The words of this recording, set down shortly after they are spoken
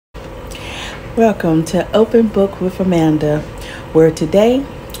Welcome to Open Book with Amanda, where today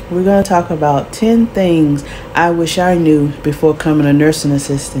we're going to talk about 10 things I wish I knew before becoming a nursing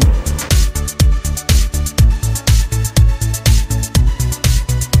assistant.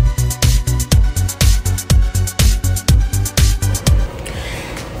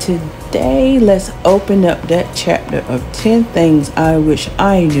 Today, let's open up that chapter of 10 things I wish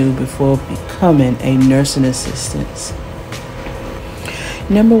I knew before becoming a nursing assistant.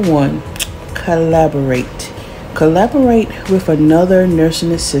 Number 1. Collaborate. Collaborate with another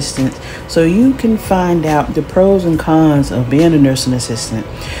nursing assistant so you can find out the pros and cons of being a nursing assistant.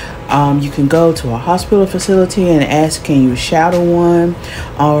 You can go to a hospital facility and ask, can you shadow one?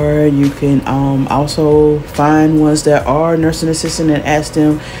 Or you can also find ones that are nursing assistant and ask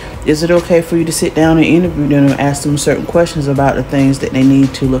them, is it okay for you to sit down and interview them and ask them certain questions about the things that they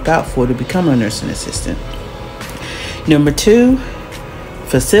need to look out for to become a nursing assistant. Number 2,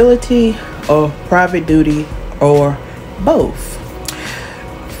 facility or private duty or both.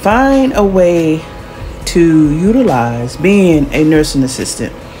 Find a way to utilize being a nursing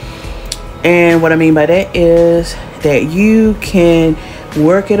assistant. And what I mean by that is that you can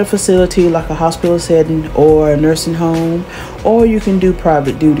work at a facility like a hospital setting or a nursing home, or you can do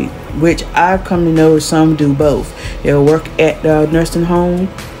private duty, which I've come to know some do both. They'll work at the nursing home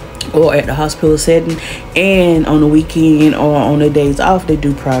or at the hospital setting, and on the weekend or on the days off they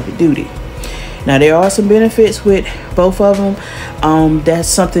do private duty. Now there are some benefits with both of them. That's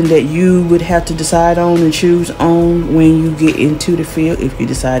something that you would have to decide on and choose on when you get into the field, if you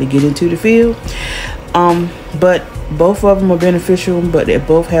decide to get into the field. But both of them are beneficial, but they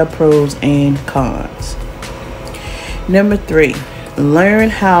both have pros and cons. Number 3, learn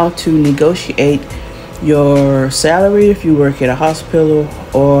how to negotiate your salary if you work at a hospital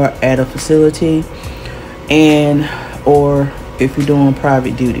or at a facility, or if you're doing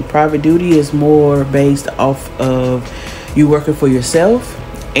private duty. Private duty is more based off of you working for yourself,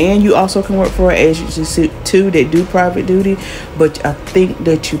 and you also can work for an agency too that do private duty, but I think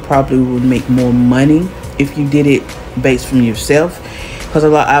that you probably would make more money if you did it based from yourself, because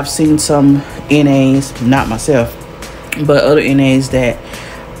I've seen some NAs, not myself, but other NAs that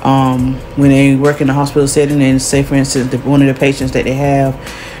when they work in the hospital setting, and say for instance one of the patients that they have,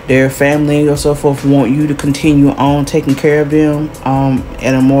 their family or so forth want you to continue on taking care of them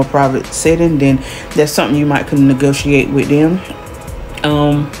at a more private setting, then that's something you might can negotiate with them.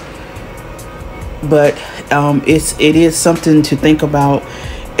 But it is something to think about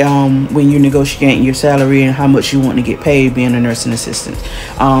when you're negotiating your salary and how much you want to get paid being a nursing assistant.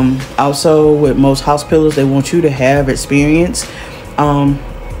 Also, with most hospitals, they want you to have experience.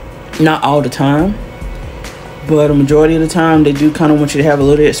 Not all the time, but a majority of the time they do kind of want you to have a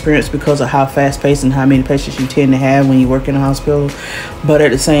little experience because of how fast-paced and how many patients you tend to have when you work in a hospital. But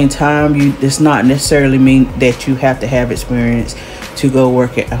at the same time, it's not necessarily mean that you have to have experience to go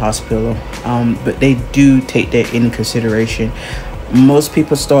work at the hospital, but they do take that into consideration. Most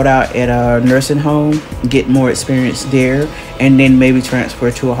people start out at a nursing home, get more experience there, and then maybe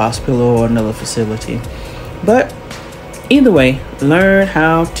transfer to a hospital or another facility. But either way, learn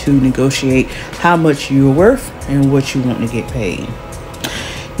how to negotiate how much you're worth and what you want to get paid.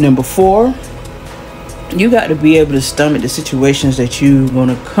 Number 4, you got to be able to stomach the situations that you're going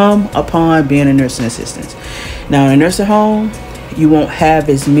to come upon being a nursing assistant. Now, in a nursing home, you won't have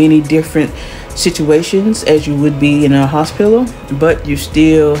as many different situations as you would be in a hospital, but you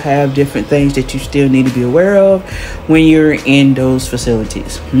still have different things that you still need to be aware of when you're in those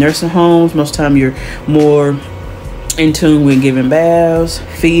facilities. Nursing homes, most of the time you're more in tune with giving baths,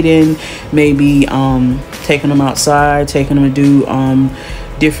 feeding, maybe taking them outside, taking them to do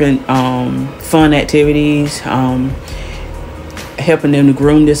different fun activities, helping them to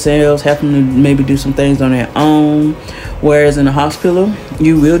groom themselves, helping them to maybe do some things on their own. Whereas in the hospital,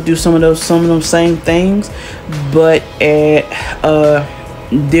 you will do some of those same things, but at a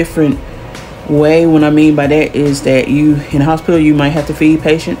different way. What I mean by that is that you in the hospital, you might have to feed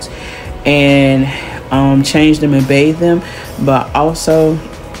patients and change them and bathe them, but also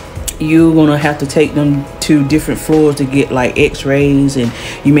you're gonna have to take them to different floors to get like x-rays, and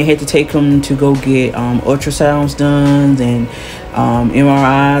you may have to take them to go get ultrasounds done and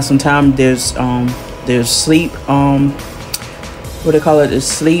MRIs. Sometimes there's sleep what they call it, the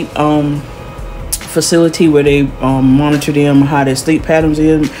sleep facility where they monitor them, how their sleep patterns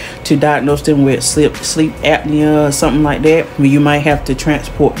is, to diagnose them with sleep apnea or something like that. You might have to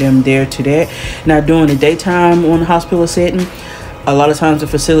transport them there to that. Now, during the daytime on the hospital setting, a lot of times the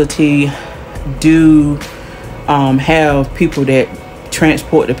facility do have people that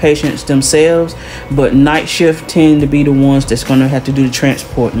transport the patients themselves, but night shift tend to be the ones that's going to have to do the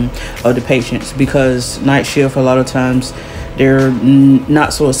transporting of the patients, because night shift, a lot of times they're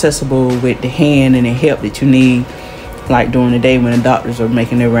not so accessible with the hand and the help that you need, like during the day when the doctors are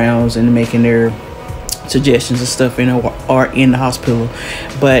making their rounds and making their suggestions and stuff in the hospital.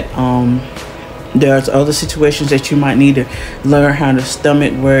 But there's other situations that you might need to learn how to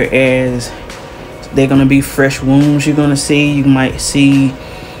stomach, whereas they're going to be fresh wounds you're going to see. You might see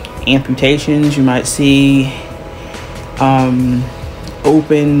amputations, you might see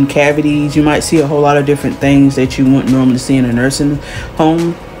open cavities, you might see a whole lot of different things that you wouldn't normally see in a nursing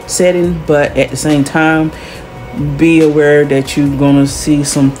home setting. But at the same time, be aware that you're going to see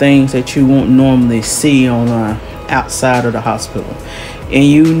some things that you won't normally see on outside of the hospital, and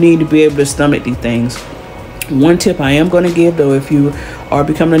you need to be able to stomach these things. One tip I am going to give, though, if you are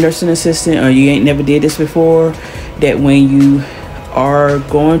becoming a nursing assistant or you ain't never did this before, that when you are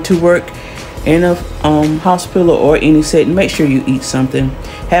going to work in a hospital or any setting, make sure you eat something,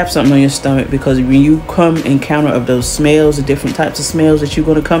 have something on your stomach, because when you come encounter of those smells, the different types of smells that you're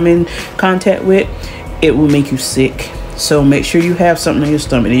going to come in contact with, it will make you sick. So make sure you have something on your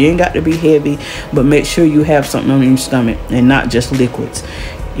stomach. It ain't got to be heavy, but make sure you have something on your stomach and not just liquids.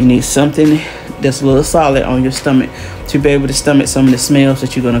 You need something that's a little solid on your stomach to be able to stomach some of the smells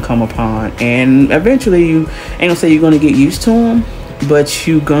that you're going to come upon. And eventually, you ain't gonna say you're going to get used to them, but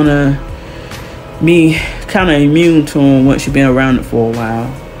you're going to be kind of immune to them once you've been around it for a while.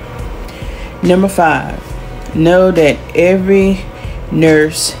 Number 5, know that every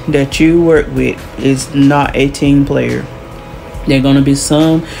nurse that you work with is not a team player. There are going to be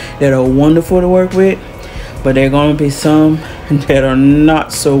some that are wonderful to work with, but there are going to be some that are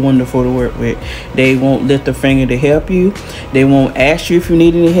not so wonderful to work with. They won't lift a finger to help you. They won't ask you if you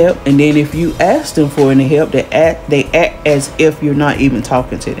need any help, and then if you ask them for any help, they act as if you're not even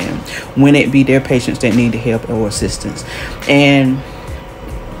talking to them, when it be their patients that need the help or assistance. And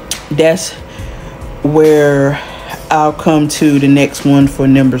that's where I'll come to the next one for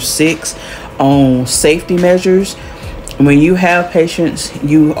number 6 on safety measures. When you have patients,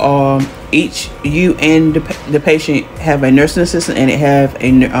 you and the patient have a nursing assistant, and it have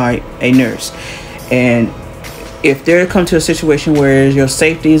a nurse. And if there come to a situation where your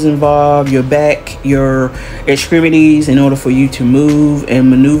safety is involved, your back, your extremities, in order for you to move and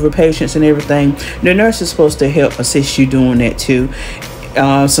maneuver patients and everything, the nurse is supposed to help assist you doing that too.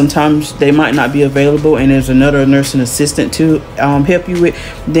 Sometimes they might not be available, and there's another nursing assistant to help you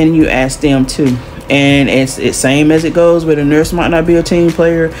with, then you ask them too. And it's same as it goes, where the nurse might not be a team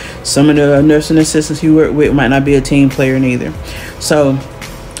player. Some of the nursing assistants you work with might not be a team player neither. So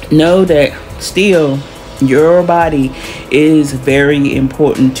know that still your body is very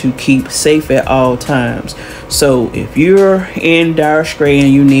important to keep safe at all times. So if you're in dire straits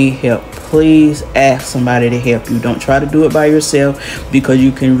and you need help, please ask somebody to help you. Don't try to do it by yourself, because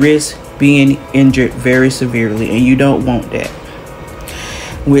you can risk being injured very severely, and you don't want that.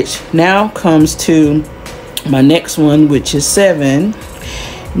 Which now comes to my next one, which is 7.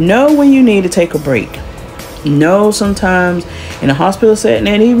 Know when you need to take a break. Know sometimes in a hospital setting,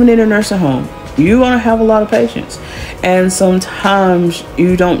 and even in a nursing home, you're going to have a lot of patients, and sometimes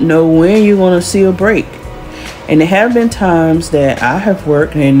you don't know when you're going to see a break. And there have been times that I have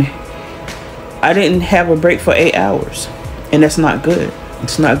worked and I didn't have a break for 8 hours, and that's not good.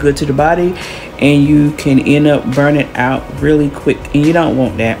 It's not good to the body, and you can end up burning out really quick, and you don't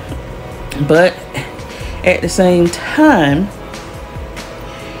want that. But at the same time,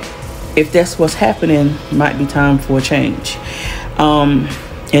 if that's what's happening, might be time for a change.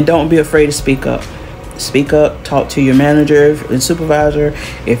 And don't be afraid to speak up. Speak up, talk to your manager and supervisor.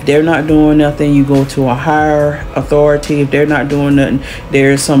 If they're not doing nothing, you go to a higher authority. If they're not doing nothing,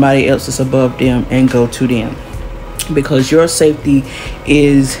 there's somebody else that's above them, and go to them, because your safety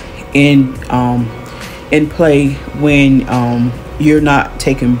is in play when you're not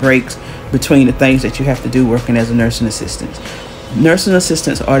taking breaks between the things that you have to do working as a nursing assistant. Nursing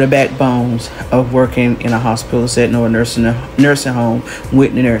assistants are the backbones of working in a hospital setting or a nursing home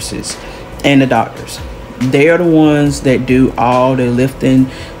with the nurses and the doctors. They are the ones that do all the lifting,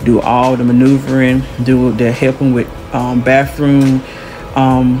 do all the maneuvering, do the helping with bathroom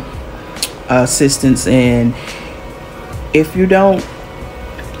assistance. And if you don't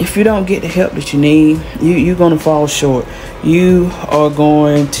get the help that you need, you're gonna fall short. You are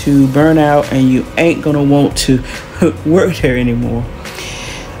going to burn out, and you ain't gonna want to work there anymore.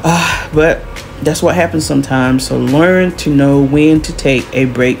 But that's what happens sometimes. So learn to know when to take a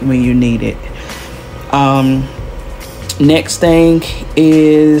break when you need it. Next thing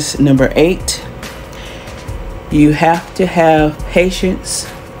is number 8. You have to have patience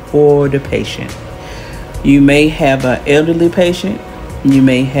for the patient. You may have an elderly patient. You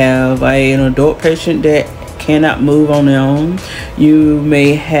may have an adult patient that cannot move on their own. You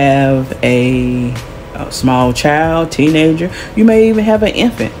may have a small child, teenager. You may even have an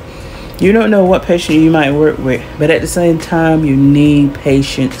infant. You don't know what patient you might work with, but at the same time, you need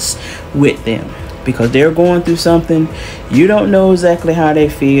patience with them because they're going through something. You don't know exactly how they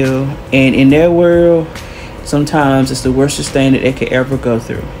feel, and in their world, sometimes it's the worst thing that they could ever go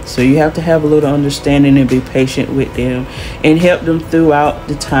through. So you have to have a little understanding and be patient with them and help them throughout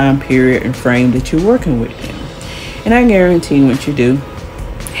the time period and frame that you're working with them. And I guarantee once you do,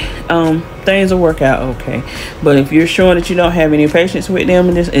 things will work out okay. But if you're showing that you don't have any patience with them,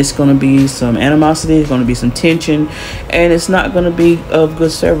 it's going to be some animosity, it's going to be some tension, and it's not going to be of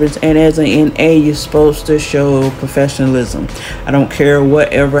good service. And as an NA, you're supposed to show professionalism. I don't care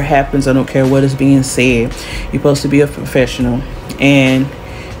whatever happens, I don't care what is being said. You're supposed to be a professional, and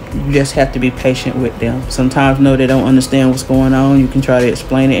you just have to be patient with them. Sometimes no, they don't understand what's going on. You can try to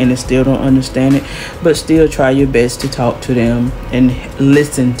explain it and they still don't understand it, but still try your best to talk to them and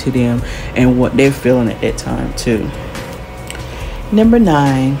listen to them and what they're feeling at that time too. Number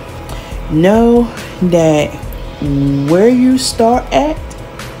 9, know that where you start at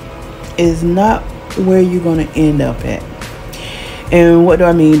is not where you're going to end up at. And what do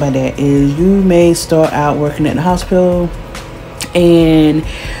I mean by that is you may start out working at the hospital and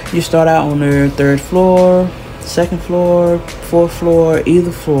you start out on the 3rd floor, 2nd floor, 4th floor, either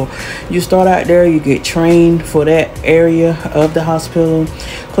floor. You start out there, you get trained for that area of the hospital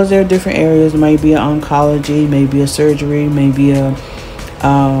because there are different areas. Maybe an oncology, maybe a surgery, maybe a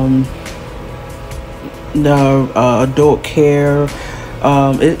adult care.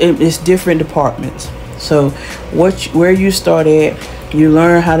 It's different departments. So where you start at, you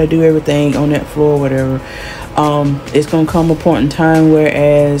learn how to do everything on that floor, whatever. It's gonna come a point in time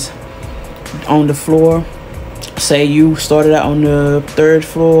whereas on the floor, say you started out on the 3rd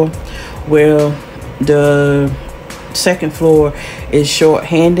floor, well, the 2nd floor is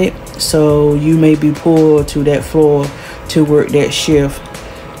short-handed, so you may be pulled to that floor to work that shift,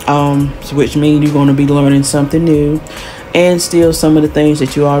 which means you're going to be learning something new, and still some of the things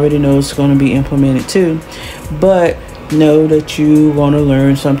that you already know is going to be implemented too. But know that you want to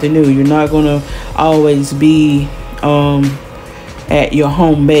learn something new. You're not going to always be at your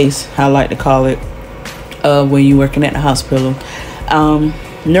home base, I like to call it, when you're working at the hospital.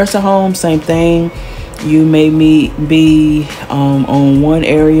 Nursing home, same thing. You may be on one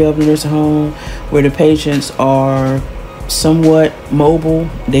area of the nursing home where the patients are somewhat mobile.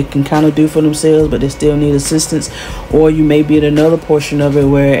 They can kind of do for themselves, but they still need assistance. Or you may be at another portion of it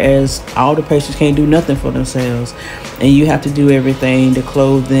whereas all the patients can't do nothing for themselves, and you have to do everything: the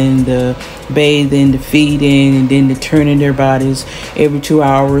clothing, the bathing, the feeding, and then the turning their bodies every 2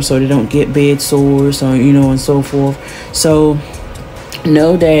 hours so they don't get bed sores, or and so forth. So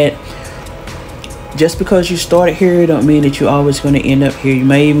know that just because you started here don't mean that you're always going to end up here. You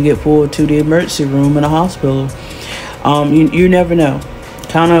may even get pulled to the emergency room in a hospital. You never know.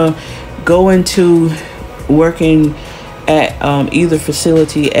 Kind of go into working at either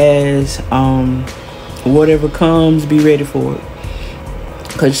facility as whatever comes, be ready for it,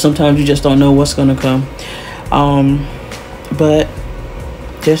 because sometimes you just don't know what's going to come. But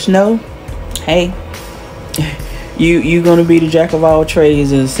just know, hey, you're going to be the jack of all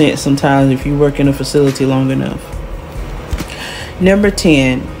trades in a sense sometimes if you work in a facility long enough. Number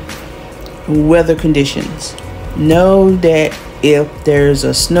 10, weather conditions. Know that if there's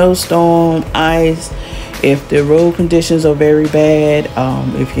a snowstorm, ice, if the road conditions are very bad,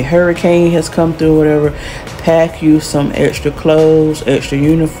 if your hurricane has come through, whatever, pack you some extra clothes, extra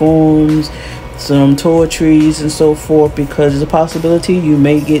uniforms, some toiletries and so forth, because there's a possibility you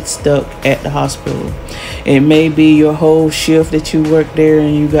may get stuck at the hospital. It may be your whole shift that you work there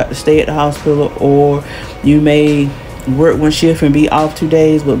and you got to stay at the hospital, or you may work one shift and be off 2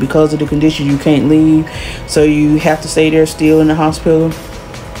 days, but because of the conditions you can't leave, so you have to stay there still in the hospital,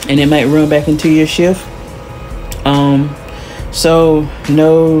 and it might run back into your shift. So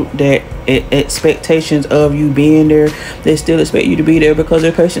know that expectations of you being there, they still expect you to be there because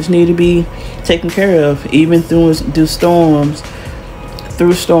their patients need to be taken care of. Even through storms,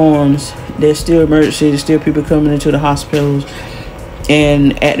 there's still emergency, there's still people coming into the hospitals.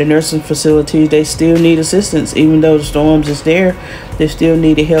 And at the nursing facilities, they still need assistance. Even though the storms is there, they still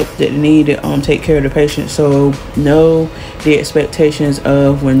need the help that they need to take care of the patient. So know the expectations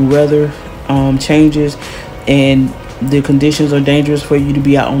of when weather changes and the conditions are dangerous for you to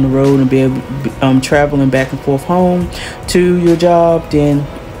be out on the road and be able traveling back and forth home to your job, then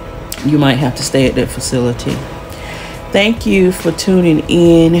you might have to stay at that facility. Thank you for tuning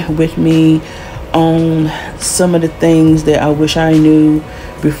in with me on some of the things that I wish I knew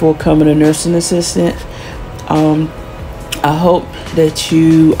before becoming a nursing assistant. I hope that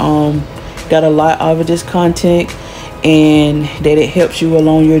you got a lot out of this content and that it helps you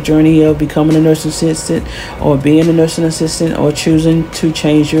along your journey of becoming a nursing assistant or being a nursing assistant or choosing to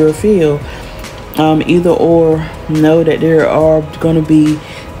change your field. Either or, know that there are going to be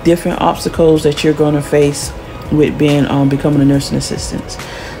different obstacles that you're going to face with being becoming a nursing assistant.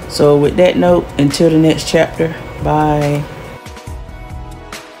 So with that note, until the next chapter, bye.